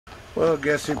Well,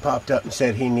 guess who popped up and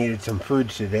said he needed some food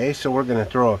today, so we're going to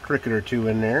throw a cricket or two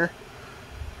in there.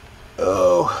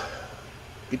 Oh,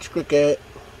 get your cricket.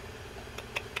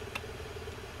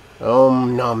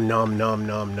 Nom nom nom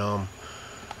nom nom.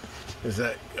 Is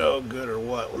that good or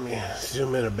what? Let me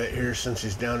zoom in a bit here since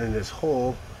he's down in this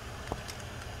hole.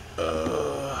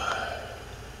 The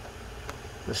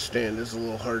stand is a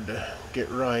little hard to get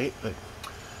right, but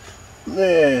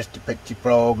Mr. Pixie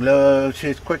Frog loves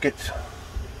his crickets.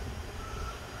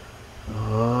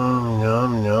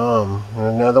 Nom nom.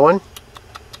 Another one?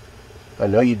 I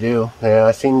know you do. Yeah,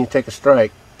 I seen you take a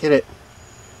strike. Get it.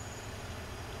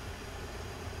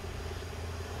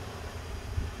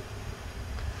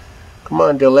 Come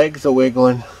on, the legs are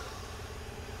wiggling.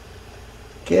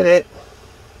 Get it.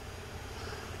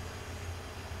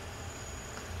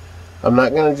 I'm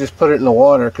not going to just put it in the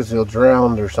water because he'll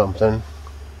drown or something.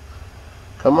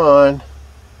 Come on.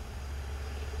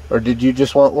 Or did you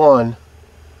just want one?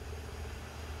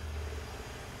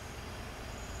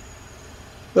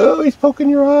 Oh, he's poking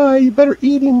your eye. You better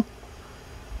eat him.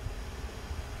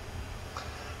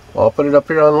 Well, I'll put it up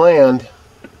here on land.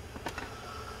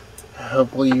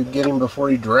 Hopefully you get him before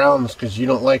he drowns because you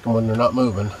don't like them when they're not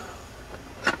moving.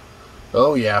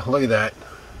 Oh yeah, look at that.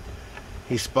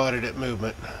 He spotted it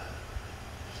movement.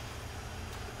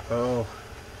 Oh,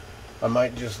 I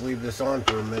might just leave this on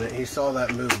for a minute. He saw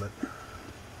that movement.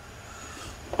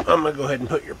 I'm going to go ahead and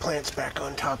put your plants back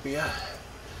on top of you.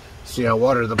 See, I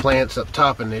water the plants up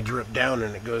top and they drip down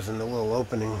and it goes in the little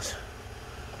openings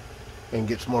and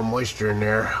gets more moisture in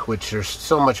there, which there's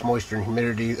so much moisture and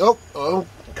humidity. Oh,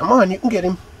 come on, you can get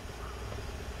him.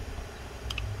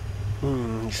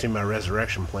 You see my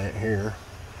resurrection plant here.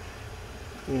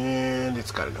 And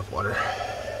it's got enough water.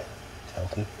 It's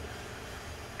healthy.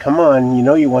 Come on, you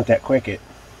know you want that cricket.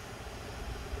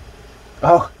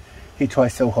 Oh, he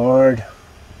tries so hard.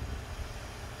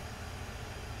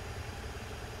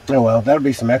 Oh well, that'll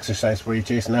be some exercise for you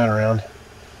chasing that around.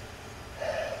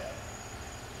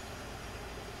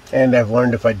 And I've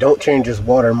learned if I don't change his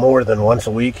water more than once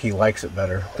a week, he likes it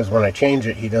better. Because when I change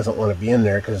it, he doesn't want to be in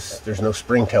there because there's no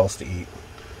springtails to eat.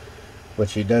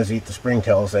 Which he does eat the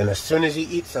springtails, and as soon as he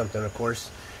eats something, of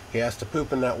course, he has to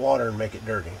poop in that water and make it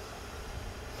dirty.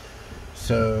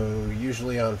 So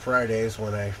usually on Fridays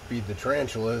when I feed the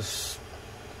tarantulas,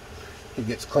 he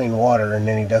gets clean water and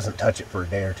then he doesn't touch it for a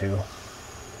day or two.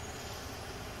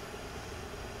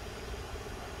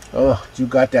 Oh, you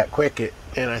got that cricket,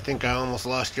 and I think I almost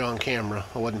lost you on camera.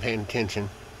 I wasn't paying attention.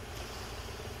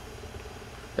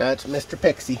 That's Mr.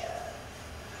 Pixie.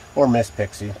 Or Miss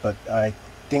Pixie, but I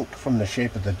think from the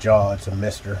shape of the jaw it's a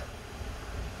mister.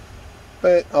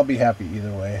 But I'll be happy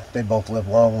either way. They both live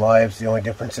long lives. The only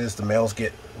difference is the males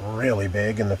get really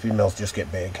big and the females just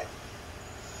get big.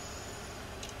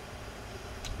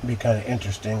 It'd be kind of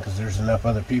interesting because there's enough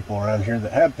other people around here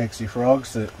that have pixie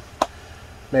frogs that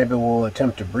maybe we'll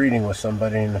attempt a breeding with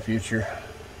somebody in the future.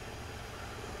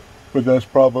 But that's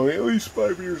probably at least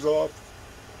 5 years off.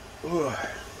 Ugh.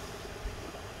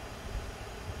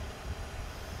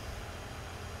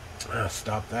 I'll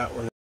stop that one.